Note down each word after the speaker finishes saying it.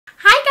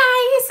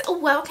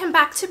welcome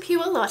back to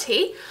Pure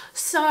Lottie.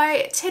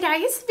 So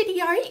today's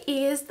video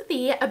is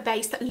the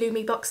base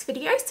Lumibox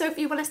video. So if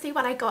you want to see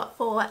what I got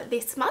for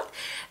this month,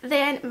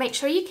 then make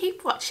sure you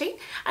keep watching.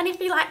 And if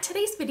you like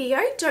today's video,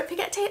 don't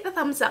forget to hit the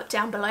thumbs up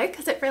down below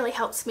because it really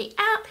helps me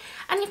out.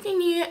 And if you're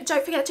new,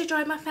 don't forget to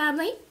join my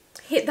family.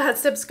 Hit that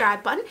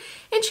subscribe button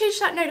and change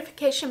that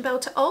notification bell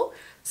to all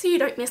so you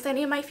don't miss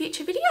any of my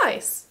future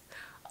videos.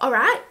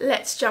 Alright,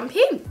 let's jump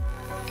in.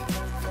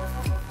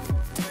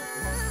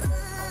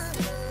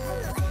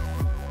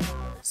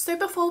 So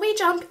before we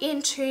jump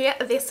into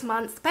this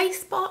month's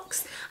base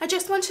box, I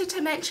just wanted to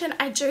mention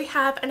I do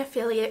have an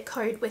affiliate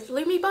code with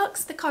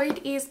Lumibox. The code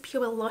is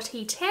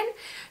PureLottie10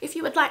 if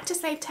you would like to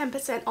save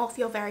 10% off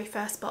your very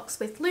first box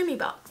with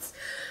Lumibox.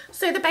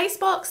 So the base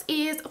box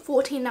is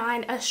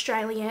 49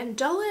 Australian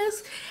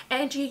dollars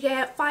and you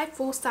get 5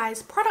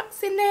 full-size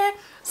products in there.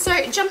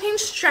 So jumping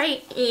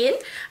straight in,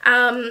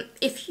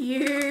 if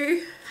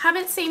you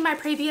haven't seen my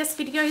previous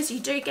videos, you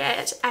do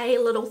get a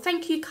little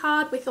thank you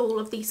card with all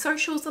of the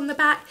socials on the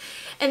back,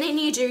 and then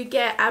you do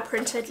get a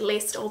printed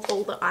list of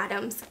all the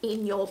items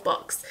in your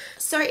box.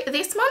 So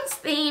this month's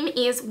theme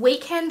is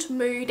weekend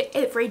mood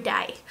every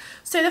day.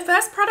 So the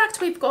first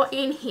product we've got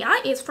in here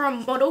is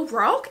from Model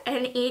Rock,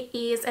 and it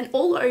is an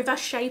all-over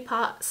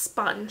shaper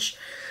sponge.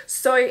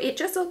 So it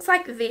just looks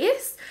like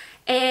this,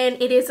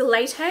 and it is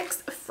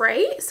latex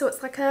free, so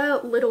it's like a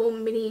little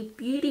mini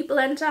beauty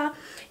blender.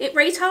 It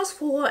retails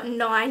for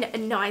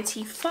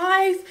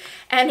 $9.95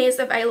 and is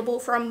available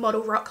from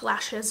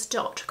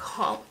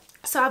modelrocklashes.com.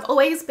 So I've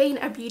always been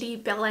a beauty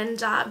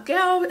blender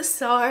girl,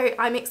 so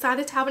I'm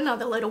excited to have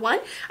another little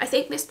one. I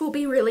think this will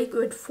be really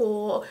good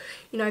for,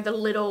 you know, the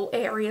little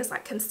areas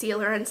like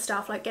concealer and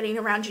stuff, like getting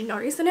around your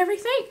nose and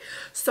everything.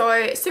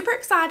 So super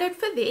excited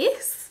for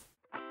this.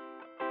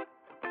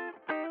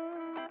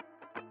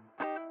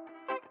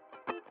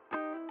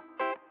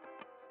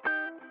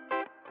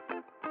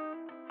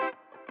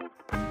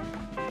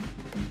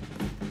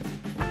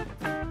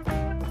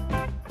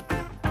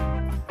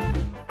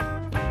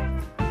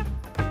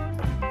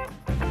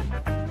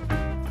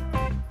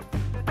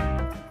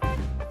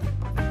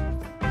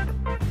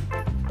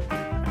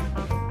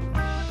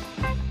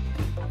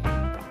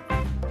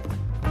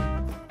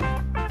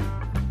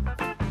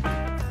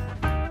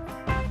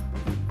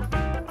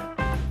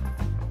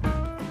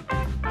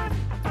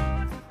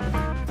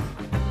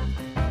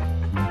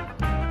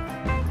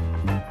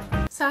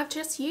 So I've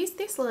just used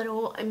this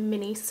little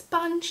mini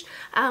sponge.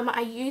 I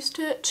used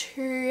it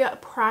to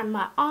prime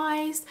my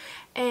eyes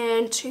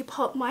and to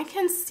pop my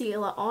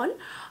concealer on.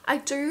 I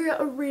do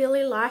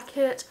really like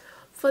it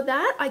for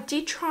that. I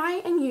did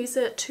try and use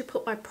it to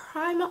put my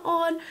primer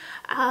on,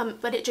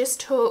 but it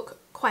just took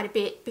quite a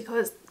bit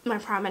because my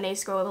primer needs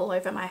to go all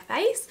over my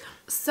face.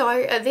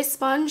 So this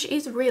sponge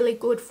is really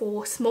good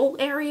for small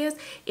areas.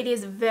 It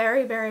is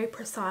very, very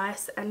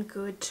precise and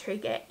good to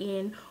get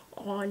in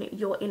on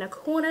your inner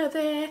corner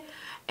there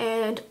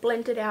and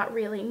blend it out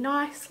really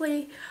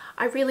nicely.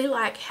 I really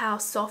like how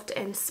soft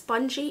and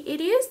spongy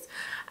it is,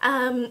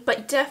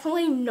 but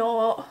definitely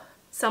not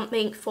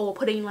something for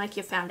putting like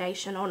your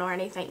foundation on or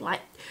anything.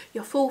 Like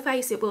your full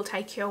face, it will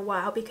take you a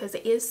while because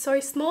it is so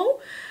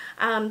small.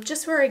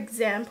 Just for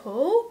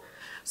example,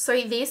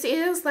 so this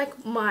is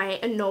like my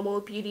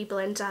normal beauty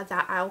blender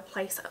that I'll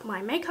place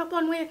my makeup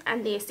on with,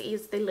 and this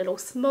is the little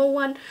small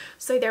one.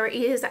 So there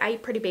is a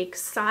pretty big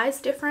size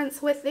difference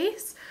with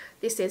this.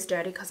 This is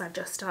dirty because I've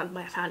just done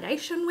my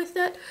foundation with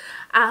it.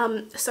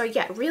 So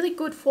yeah, really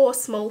good for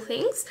small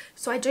things.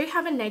 So I do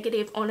have a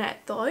negative on it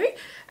though.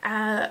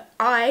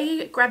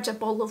 I grabbed a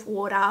bowl of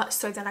water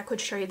so that I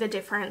could show you the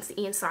difference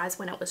in size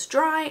when it was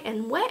dry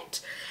and wet.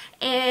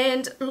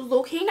 And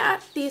looking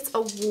at this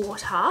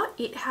water,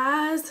 it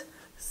has,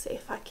 see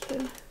if I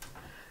can,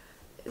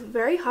 it's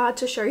very hard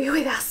to show you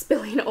without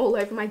spilling it all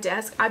over my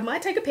desk. I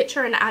might take a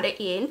picture and add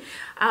it in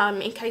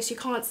case you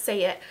can't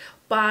see it,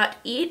 but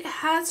it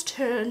has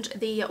turned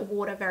the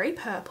water very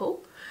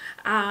purple.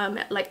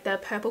 Like the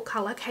purple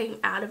color came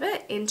out of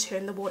it and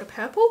turned the water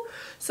purple.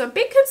 So I'm a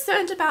bit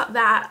concerned about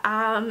that.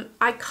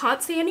 I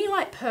can't see any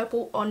like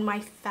purple on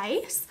my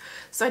face,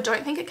 so I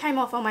don't think it came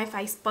off on my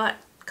face, but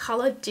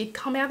color did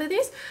come out of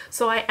this.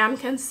 So I am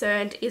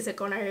concerned, is it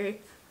going to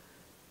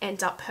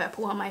end up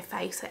purple on my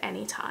face at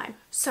any time?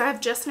 So I've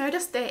just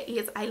noticed there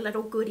is a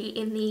little goodie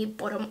in the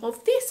bottom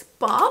of this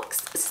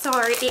box. So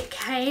it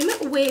came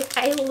with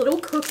a little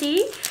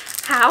cookie.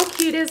 How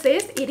cute is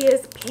this? It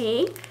is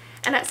pink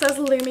and it says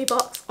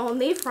Lumibox on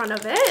the front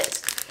of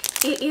it.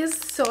 It is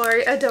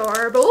so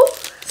adorable.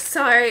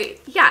 So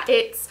yeah,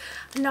 it's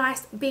a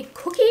nice big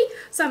cookie.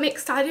 So I'm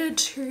excited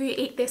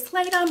to eat this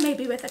later,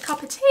 maybe with a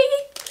cup of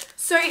tea.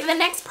 So the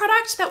next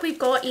product that we've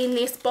got in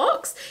this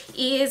box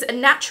is a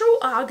natural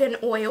argan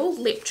oil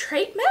lip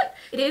treatment.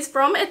 It is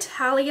from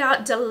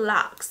Italia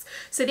Deluxe.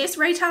 So this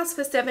retails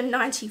for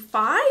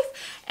 $7.95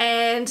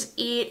 and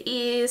it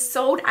is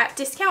sold at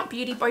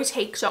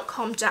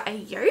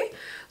discountbeautyboutique.com.au.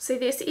 So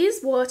this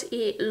is what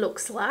it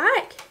looks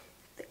like.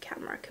 The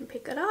camera can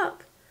pick it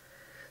up.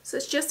 So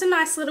it's just a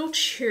nice little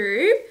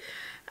tube.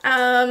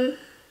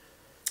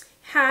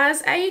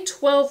 has a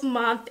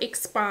 12-month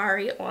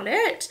expiry on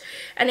it,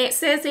 and it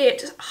says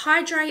it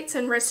hydrates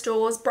and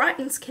restores,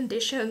 brightens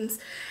conditions,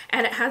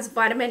 and it has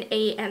vitamin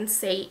E and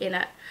C in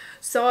it.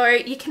 So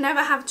you can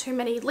never have too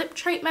many lip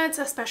treatments,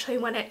 especially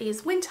when it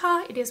is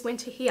winter. It is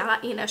winter here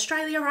in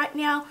Australia right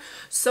now.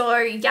 So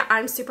yeah,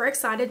 I'm super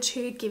excited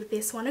to give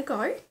this one a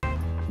go.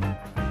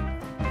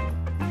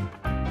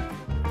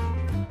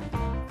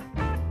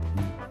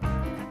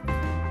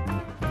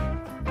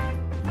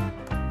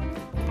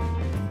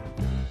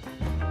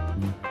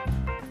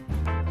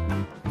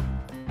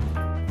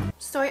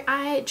 So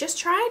I just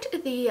tried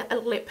the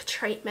lip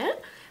treatment,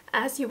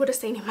 as you would have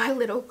seen in my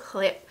little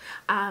clip.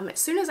 As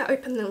soon as I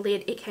opened the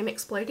lid, it came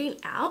exploding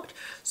out.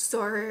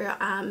 So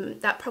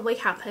that probably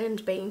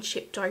happened being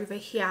shipped over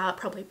here,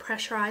 probably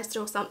pressurized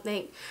or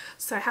something.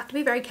 So I have to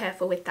be very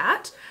careful with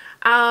that.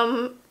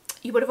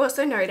 You would have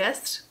also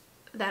noticed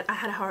that I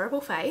had a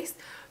horrible face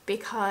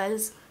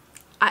because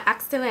I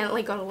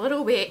accidentally got a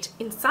little bit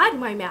inside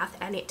my mouth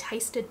and it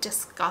tasted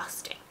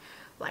disgusting.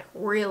 Like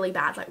really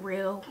bad, like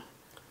real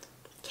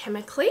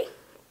chemically.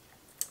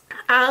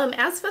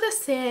 As for the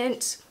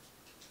scent,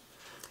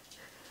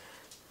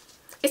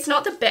 it's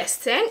not the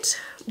best scent,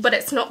 but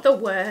it's not the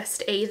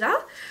worst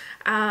either.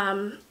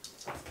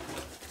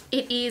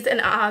 It is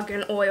an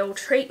argan oil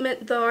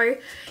treatment though.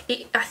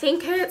 I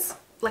think it's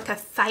like a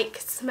fake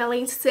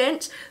smelling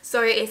scent,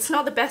 so it's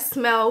not the best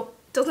smell,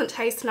 doesn't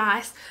taste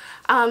nice,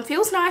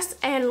 feels nice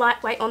and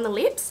lightweight on the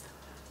lips.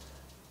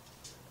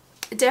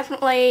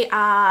 Definitely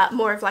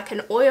more of like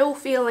an oil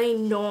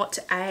feeling, not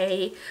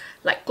a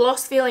like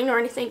gloss feeling or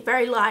anything.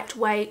 Very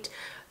lightweight,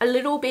 a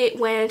little bit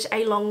went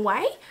a long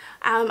way.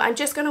 I'm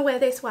just going to wear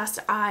this whilst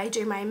I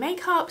do my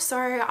makeup, so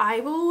I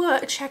will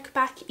check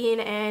back in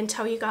and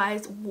tell you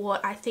guys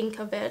what I think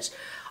of it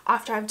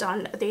after I've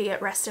done the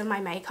rest of my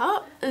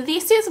makeup.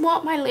 This is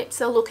what my lips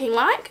are looking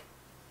like.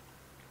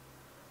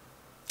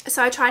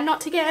 So I try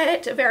not to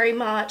get very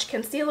much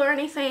concealer or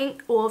anything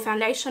or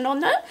foundation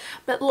on them,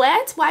 but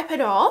let's wipe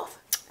it off.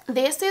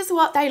 This is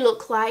what they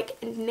look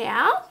like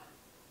now,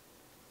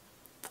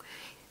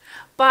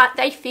 but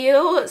they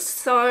feel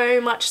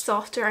so much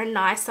softer and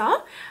nicer,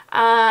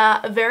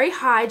 very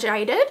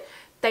hydrated.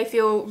 They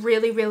feel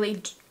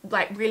really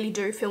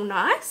do feel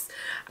nice.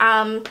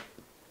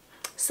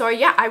 So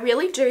yeah, I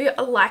really do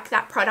like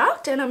that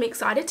product and I'm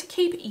excited to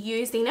keep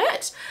using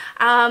it.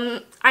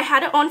 I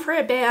had it on for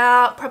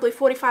about probably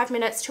 45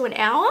 minutes to an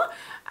hour,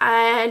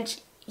 and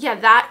yeah,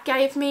 that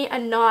gave me a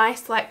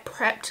nice like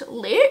prepped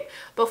lip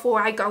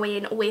before I go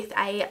in with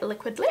a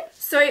liquid lip.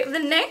 So the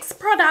next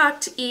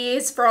product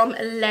is from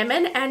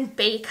Lemon and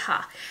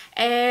Beaker,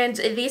 and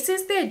this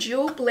is their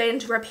dual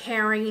blend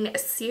repairing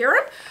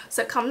serum.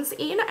 So it comes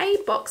in a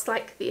box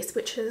like this,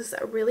 which is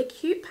a really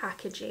cute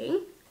packaging.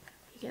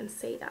 You can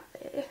see that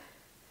there.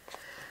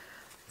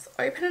 Let's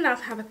open it up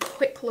and have a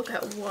quick look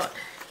at what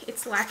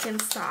it's like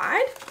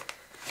inside.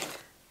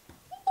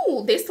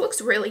 Oh, this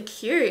looks really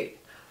cute.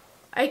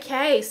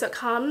 Okay, so it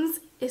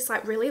comes, it's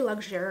like really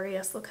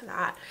luxurious, look at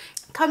that.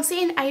 It comes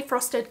in a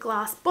frosted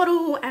glass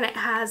bottle and it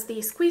has the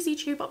squeezy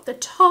tube up the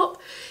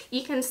top.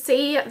 You can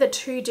see the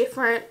two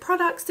different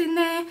products in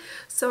there.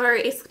 So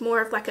it's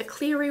more of like a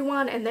cleary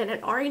one and then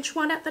an orange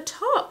one at the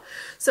top.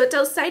 So it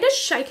does say to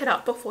shake it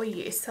up before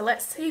use. So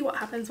let's see what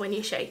happens when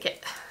you shake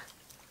it.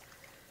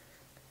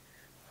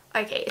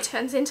 Okay, it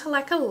turns into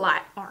like a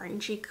light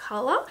orangey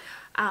colour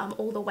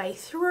all the way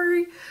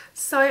through.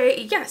 So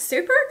yeah,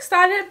 super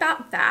excited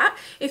about that.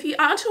 If you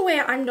aren't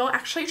aware, I'm not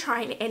actually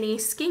trying any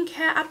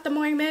skincare at the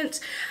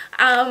moment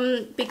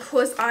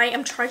because I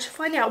am trying to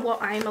find out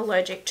what I am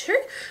allergic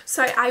to.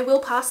 So I will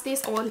pass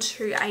this on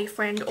to a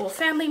friend or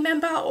family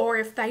member, or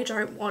if they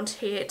don't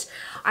want it,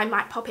 I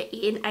might pop it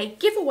in a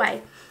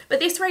giveaway. But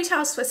this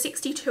retails for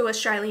 62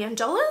 Australian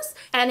dollars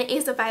and it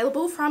is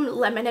available from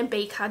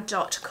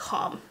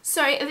lemonandbeaker.com.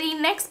 So the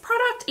next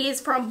product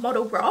is from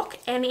Model Rock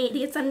and it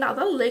is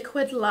another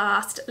Liquid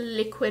Last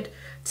Liquid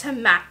to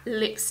Matte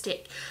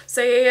lipstick.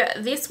 So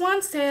this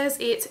one says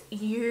it's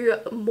You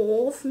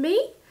Mauve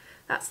Me.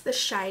 That's the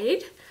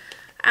shade.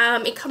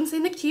 It comes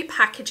in the cute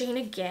packaging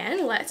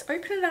again. Let's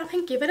open it up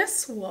and give it a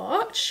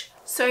swatch.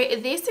 So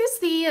this is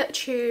the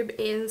tube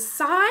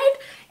inside,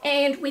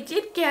 and we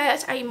did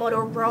get a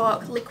Model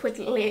Rock liquid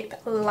lip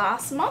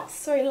last month,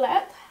 so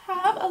let's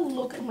have a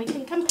look and we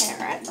can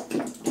compare it.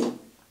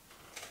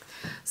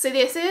 So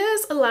this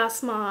is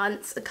last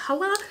month's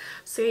colour.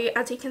 So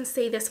as you can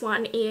see, this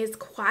one is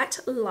quite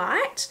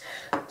light.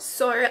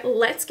 So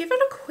let's give it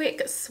a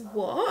quick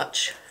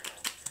swatch.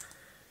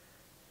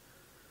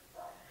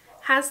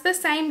 Has the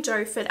same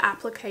doe foot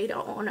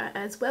applicator on it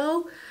as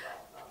well.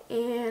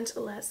 And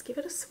let's give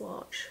it a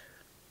swatch.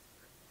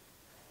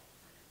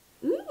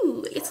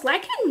 Ooh, it's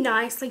like a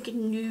nice like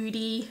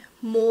nudie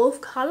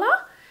mauve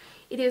colour.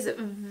 It is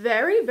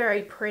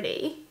very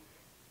pretty.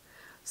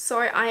 So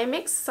I am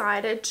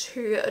excited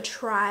to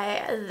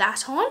try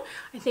that on.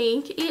 I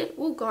think it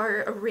will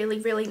go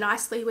really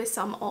nicely with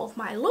some of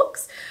my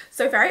looks.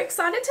 So very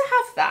excited to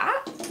have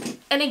that.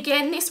 And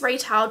again, this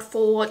retailed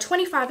for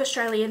 25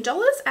 Australian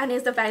dollars and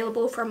is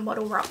available from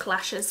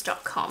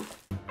modelrocklashes.com.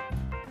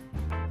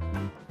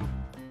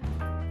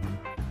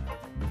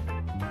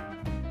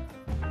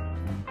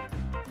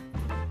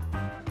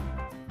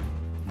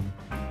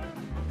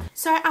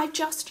 So I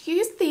just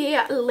used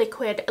the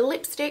liquid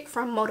lipstick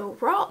from Model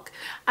Rock.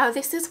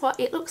 This is what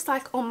it looks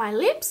like on my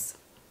lips.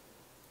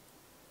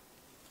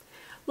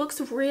 Looks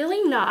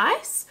really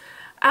nice.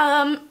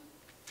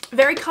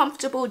 Very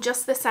comfortable,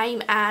 just the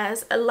same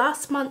as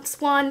last month's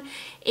one.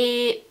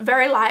 It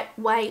very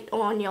lightweight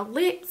on your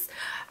lips.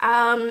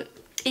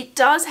 It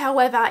does,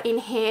 however,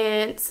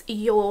 enhance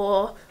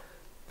your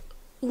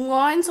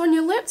lines on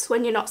your lips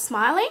when you're not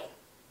smiling.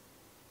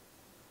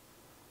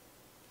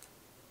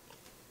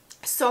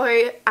 So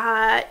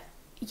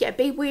yeah,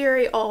 be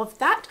wary of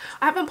that.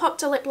 I haven't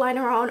popped a lip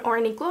liner on or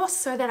any gloss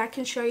so that I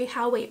can show you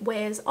how it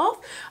wears off.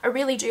 I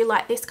really do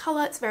like this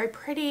colour. It's very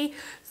pretty.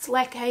 It's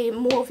like a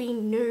mauvey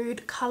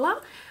nude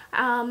colour.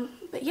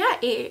 But yeah,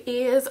 it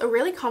is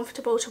really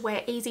comfortable to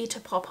wear, easy to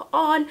pop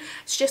on.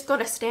 It's just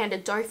got a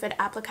standard doe foot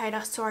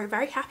applicator, so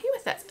very happy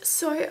with it.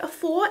 So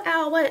for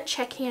our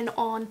check-in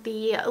on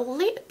the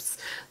lips,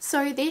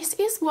 so this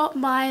is what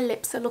my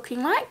lips are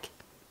looking like.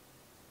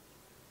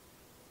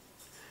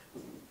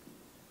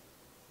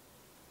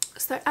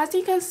 So as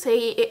you can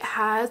see, it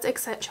has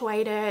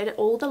accentuated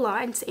all the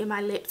lines in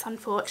my lips,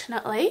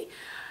 unfortunately.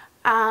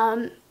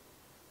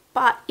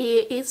 But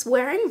it is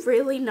wearing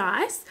really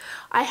nice.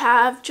 I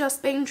have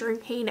just been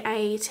drinking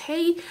a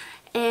tea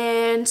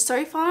and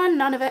so far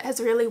none of it has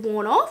really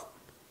worn off.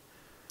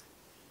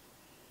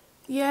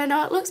 Yeah,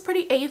 no, it looks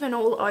pretty even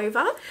all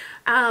over.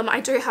 I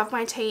do have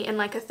my tea in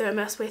like a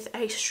thermos with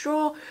a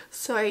straw,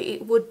 so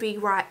it would be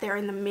right there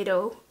in the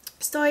middle.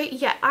 So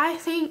yeah, I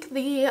think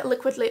the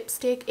liquid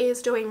lipstick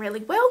is doing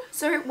really well.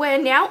 So we're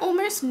now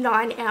almost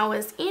 9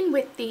 hours in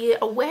with the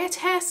wear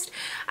test,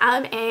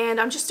 and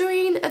I'm just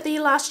doing the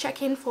last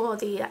check-in for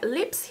the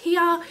lips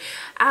here.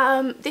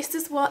 This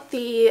is what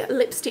the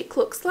lipstick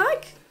looks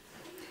like.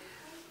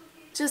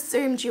 Just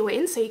zoomed you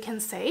in so you can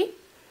see.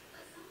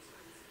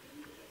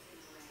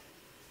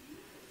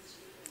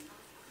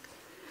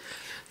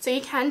 So you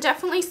can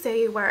definitely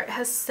see where it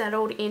has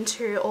settled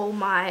into all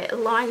my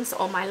lines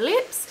on my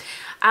lips.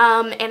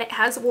 And it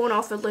has worn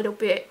off a little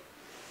bit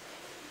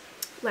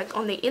like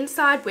on the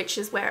inside, which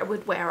is where it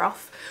would wear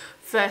off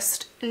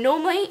first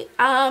normally.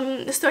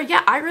 So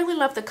yeah, I really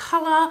love the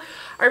colour.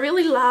 I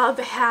really love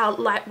how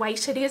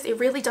lightweight it is. It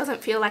really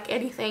doesn't feel like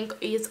anything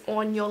is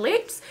on your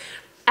lips.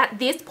 At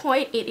this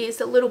point, it is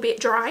a little bit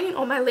drying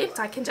on my lips.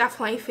 I can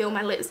definitely feel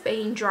my lips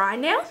being dry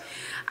now.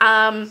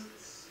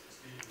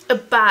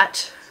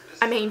 But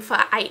I mean, for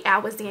 8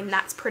 hours in,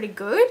 that's pretty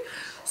good.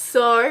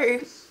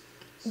 So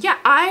yeah,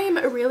 I'm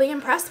really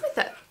impressed with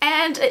it.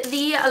 And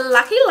the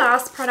lucky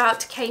last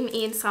product came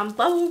in some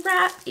bubble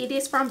wrap. It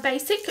is from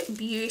Basic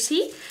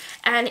Beauty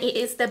and it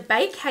is the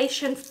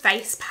Vacation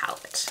Face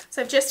Palette.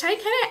 So I've just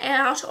taken it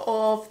out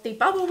of the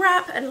bubble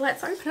wrap and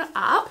let's open it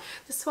up.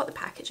 This is what the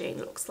packaging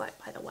looks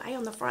like, by the way.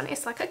 On the front,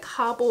 it's like a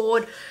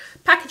cardboard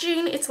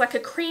packaging. It's like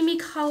a creamy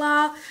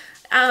color.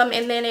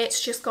 And then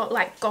it's just got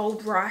like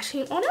gold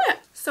writing on it.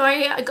 So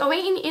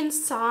going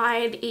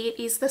inside, it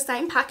is the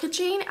same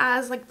packaging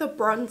as like the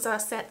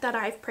bronzer set that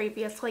I've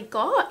previously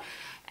got.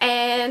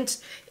 And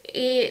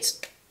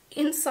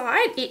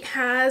inside it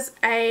has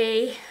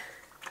a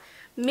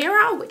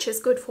mirror, which is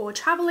good for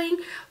traveling,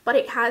 but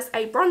it has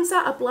a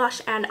bronzer, a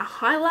blush and a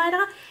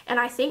highlighter, and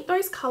I think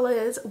those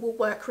colors will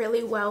work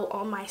really well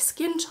on my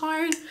skin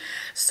tone.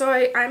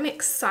 So I'm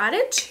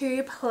excited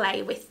to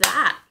play with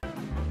that.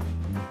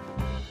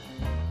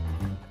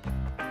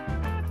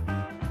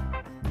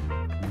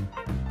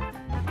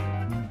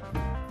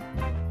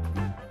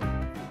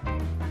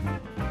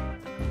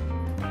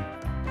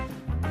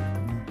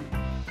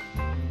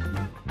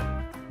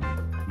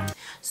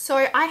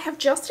 So I have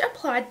just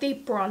applied the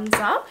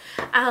bronzer.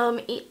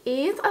 It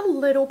is a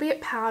little bit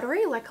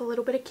powdery, like a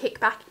little bit of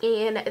kickback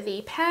in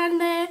the pan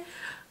there.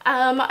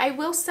 I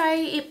will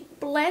say it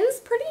blends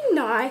pretty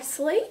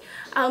nicely.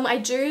 I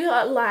do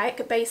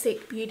like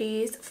Basic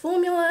Beauty's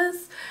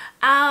formulas,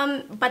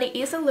 but it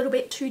is a little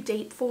bit too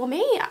deep for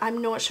me.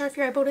 I'm not sure if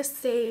you're able to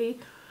see.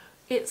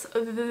 It's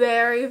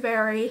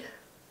very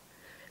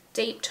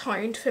deep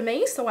toned for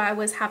me, so I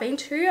was having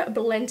to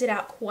blend it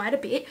out quite a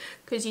bit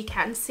because you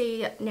can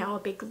see now a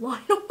big line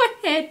on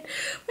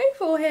my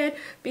forehead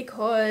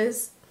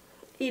because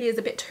it is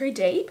a bit too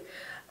deep.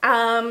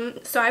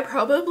 So I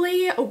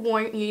probably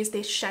won't use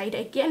this shade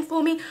again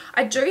for me.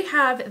 I do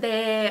have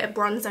their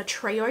bronzer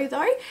trio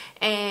though,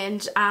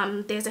 and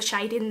there's a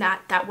shade in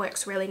that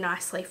works really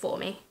nicely for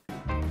me.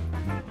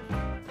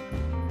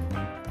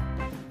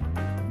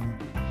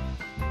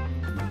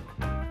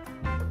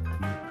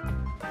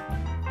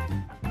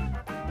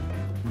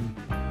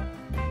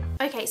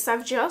 Okay, so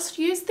I've just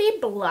used the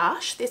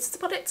blush. This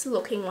is what it's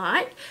looking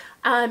like.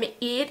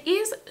 It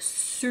is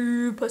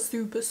super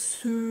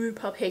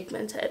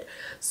pigmented,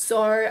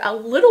 so a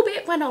little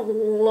bit went a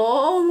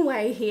long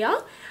way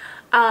here.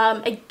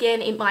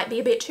 Again, it might be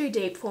a bit too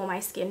deep for my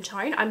skin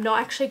tone. I'm not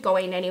actually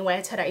going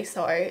anywhere today,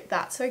 so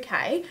that's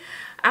okay.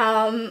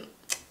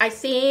 I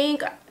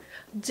think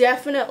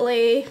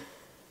definitely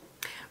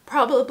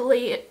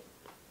probably a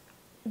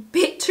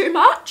bit too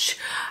much.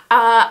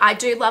 I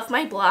do love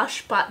my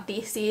blush, but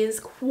this is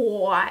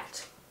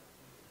quite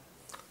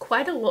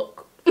a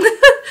look.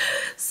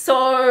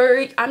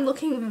 So I'm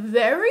looking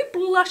very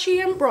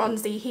blushy and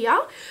bronzy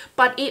here,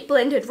 but it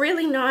blended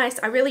really nice.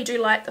 I really do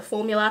like the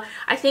formula.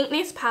 I think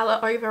this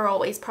palette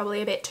overall is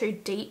probably a bit too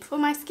deep for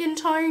my skin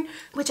tone,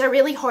 which I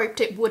really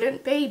hoped it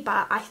wouldn't be,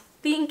 but I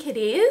think it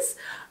is.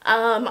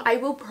 I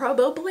will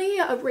probably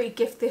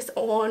re-gift this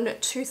on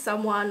to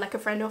someone, like a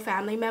friend or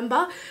family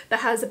member that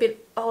has a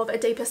bit of a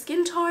deeper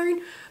skin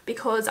tone,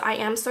 because I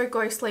am so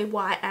ghostly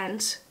white,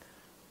 and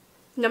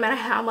no matter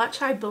how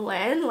much I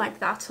blend,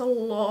 like, that's a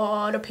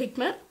lot of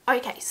pigment.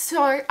 Okay,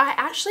 so I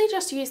actually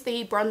just used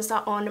the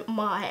bronzer on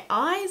my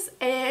eyes,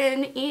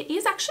 and it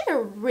is actually a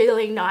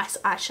really nice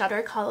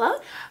eyeshadow colour.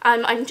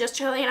 I'm just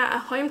chilling out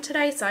at home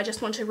today, so I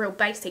just want a real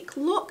basic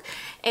look,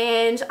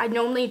 and I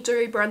normally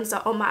do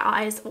bronzer on my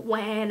eyes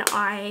when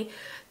I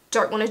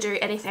don't want to do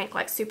anything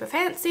like super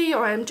fancy,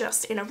 or I'm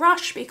just in a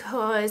rush,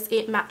 because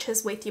it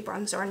matches with your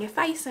bronzer on your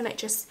face, and it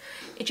just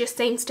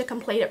seems to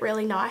complete it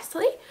really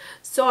nicely.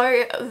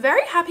 So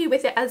very happy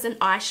with it as an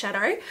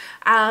eyeshadow,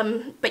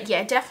 but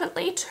yeah,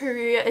 definitely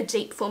too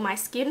deep for my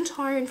skin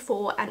tone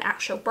for an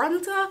actual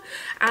bronzer.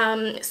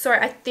 So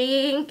I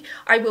think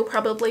I will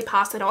probably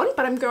pass it on,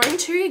 but I'm going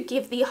to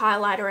give the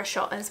highlighter a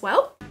shot as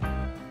well.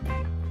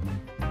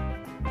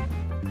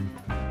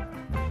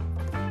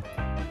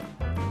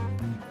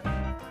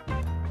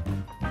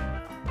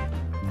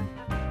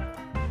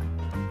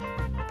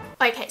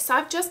 Okay, so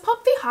I've just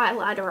popped the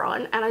highlighter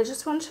on, and I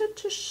just wanted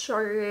to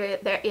show you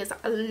there is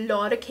a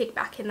lot of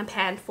kickback in the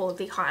pan for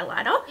the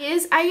highlighter. It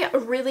is a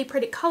really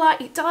pretty colour.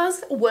 It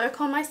does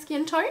work on my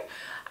skin tone,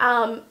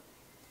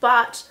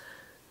 but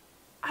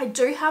I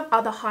do have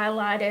other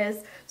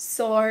highlighters,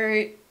 so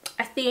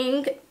I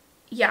think,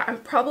 yeah, I'm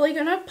probably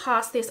going to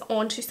pass this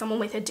on to someone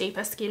with a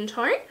deeper skin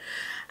tone,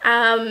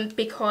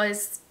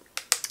 because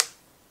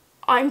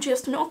I'm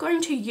just not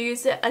going to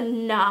use it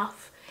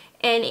enough.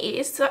 And it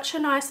is such a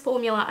nice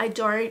formula. I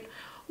don't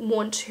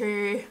want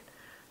to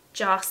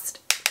just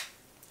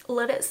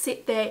let it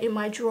sit there in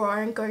my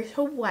drawer and go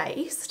to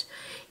waste.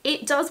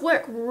 It does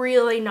work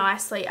really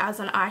nicely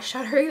as an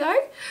eyeshadow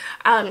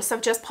though. So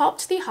I've just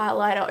popped the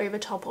highlighter over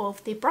top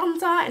of the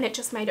bronzer, and it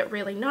just made it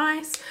really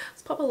nice.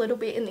 Let's pop a little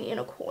bit in the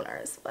inner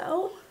corner as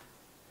well.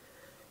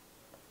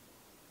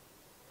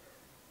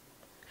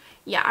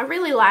 Yeah, I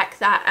really like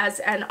that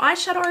as an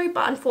eyeshadow,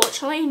 but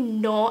unfortunately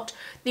not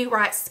the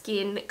right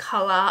skin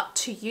colour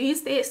to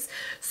use this.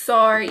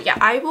 So yeah,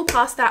 I will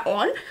pass that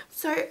on.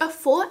 So a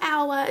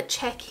 4-hour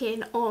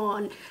check-in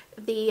on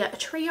the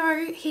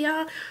trio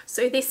here.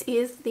 So this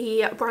is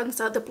the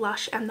bronzer, the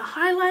blush and the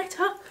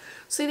highlighter.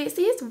 So this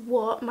is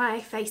what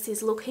my face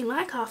is looking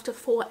like after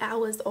 4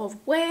 hours of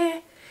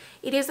wear.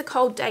 It is a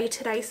cold day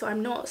today, so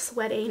I'm not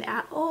sweating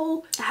at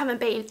all. I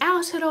haven't been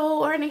out at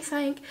all or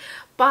anything,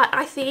 but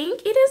I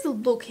think it is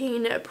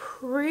looking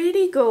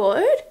pretty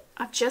good.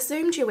 I've just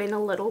zoomed you in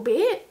a little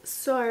bit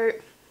so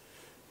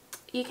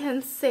you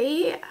can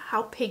see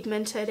how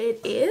pigmented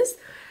it is,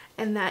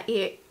 and that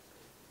it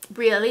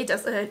really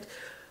doesn't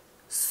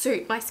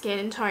suit my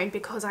skin tone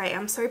because I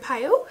am so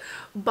pale,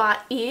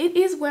 but it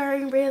is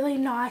wearing really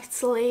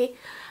nicely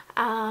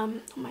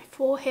on my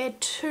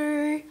forehead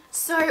too.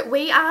 So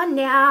we are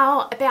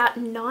now about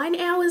 9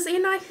 hours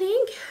in, I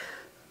think,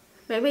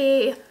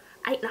 maybe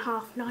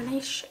 8.5,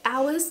 9-ish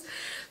hours.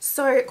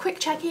 So quick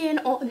check-in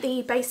on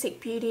the Basic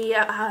Beauty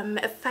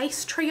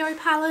Face Trio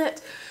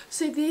palette.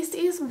 So this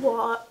is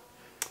what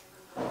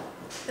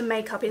the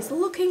makeup is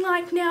looking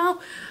like now.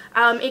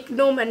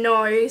 Ignore my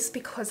nose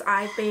because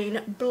I've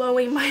been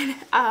blowing my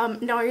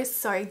nose,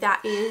 so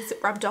that is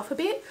rubbed off a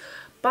bit,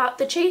 but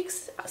the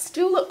cheeks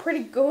still look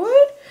pretty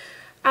good.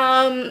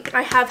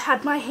 I have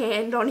had my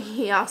hand on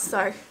here,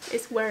 so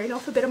it's wearing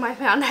off a bit of my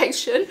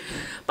foundation,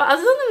 but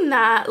other than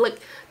that, like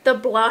the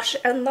blush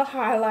and the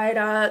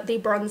highlighter, the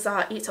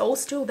bronzer, it's all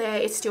still there.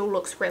 It still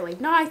looks really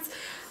nice,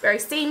 very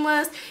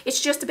seamless.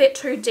 It's just a bit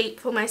too deep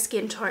for my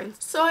skin tone.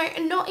 So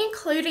not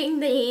including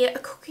the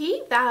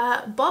cookie,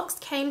 the box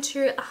came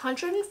to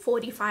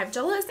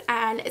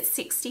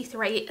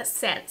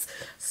 $145.63.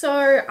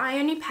 So I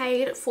only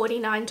paid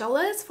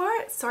 $49 for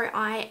it, so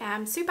I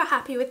am super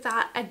happy with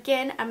that.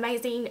 Again,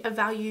 amazing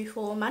value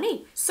for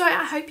money. So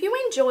I hope you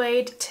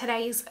enjoyed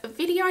today's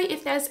video.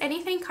 If there's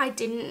anything I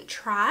didn't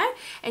try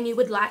and you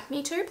would like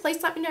me to,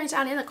 please let me know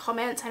down in the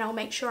comments, and I'll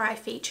make sure I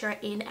feature it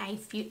in a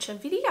future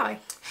video.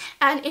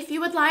 And if you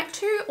would like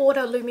to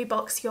order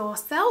Lumibox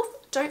yourself,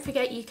 don't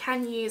forget you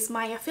can use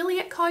my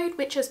affiliate code,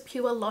 which is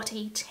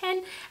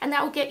PureLottie10, and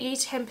that will get you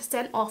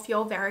 10% off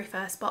your very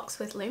first box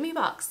with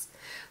Lumibox.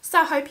 So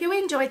I hope you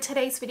enjoyed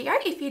today's video.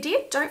 If you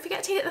did, don't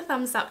forget to hit the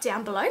thumbs up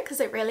down below because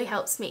it really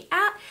helps me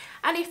out.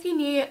 And if you're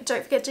new,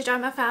 don't forget to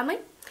join my family.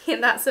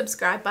 Hit that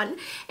subscribe button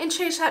and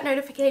choose that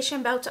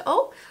notification bell to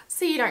all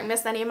so you don't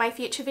miss any of my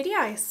future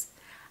videos.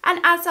 And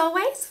as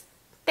always,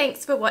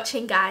 thanks for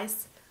watching,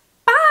 guys.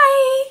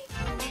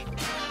 Bye!